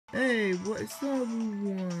Hey, what's up,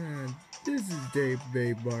 everyone? This is Dave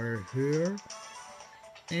Baybar here,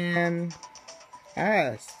 and I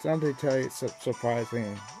have something to tell you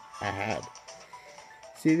surprising I had.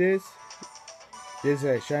 See this? This is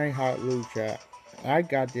a shiny hawlucha. I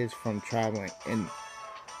got this from traveling, and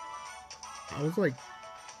I was like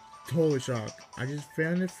totally shocked. I just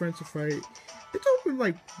found it French fry. It took me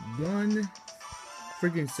like 1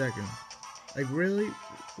 freaking second. Like, really?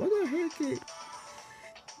 What the heck?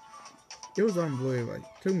 It was unbelievable. It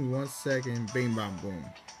took me 1 second, bing bang boom.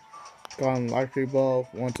 Gone luxury ball,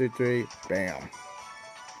 1, 2, 3, bam.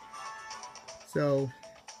 So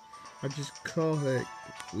I just call it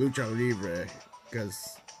Lucha Libre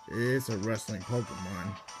because it is a wrestling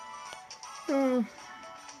Pokemon.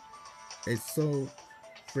 It's so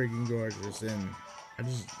freaking gorgeous, and I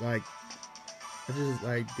just like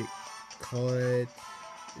the color,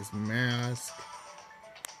 its mask.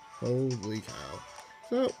 Holy cow!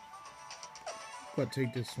 So I'm gonna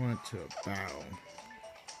take this one to a battle.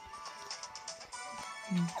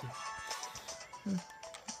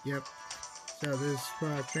 Yep. So this is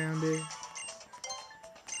where I found it.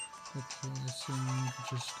 Okay, so I'm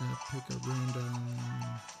just gonna pick a random.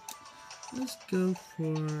 Let's go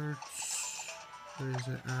for. Where is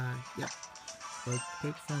it? Yep. So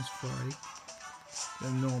pick French fry, the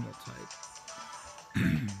normal type.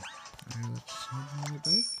 Alright, let's just hop on the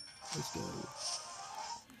bike. Let's go.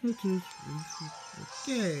 Okay,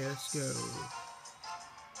 let's go.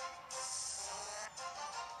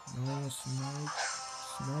 No smoke.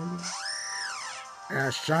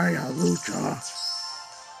 A shiny Lucha.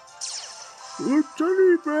 Lucha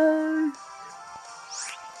Libre.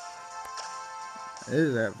 This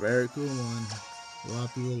is a very cool one. A lot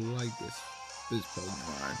of people like this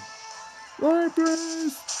Pokemon.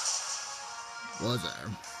 Lapras! What's that?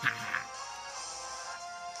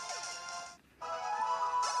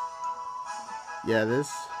 Yeah, this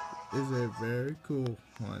is a very cool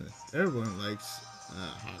one. Everyone likes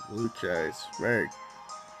hawlucha. It's very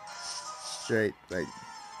straight, like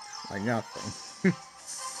nothing.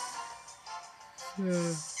 So,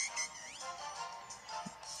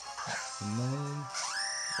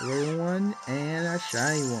 a little one and a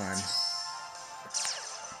shiny one.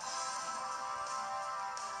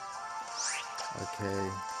 Okay,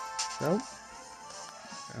 so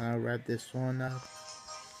I'll wrap this one up.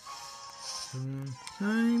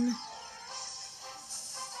 Time.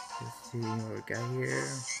 Let's see what we got here.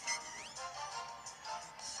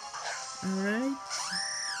 Alright.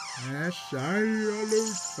 And shiny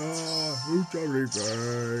Lucha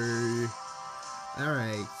Libre.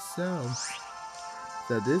 Alright, so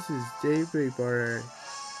this is Dave Barter.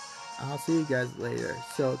 I'll see you guys later.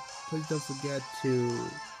 So please don't forget to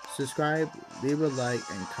subscribe, leave a like,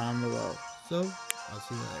 and comment below. So I'll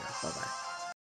see you later. Bye bye.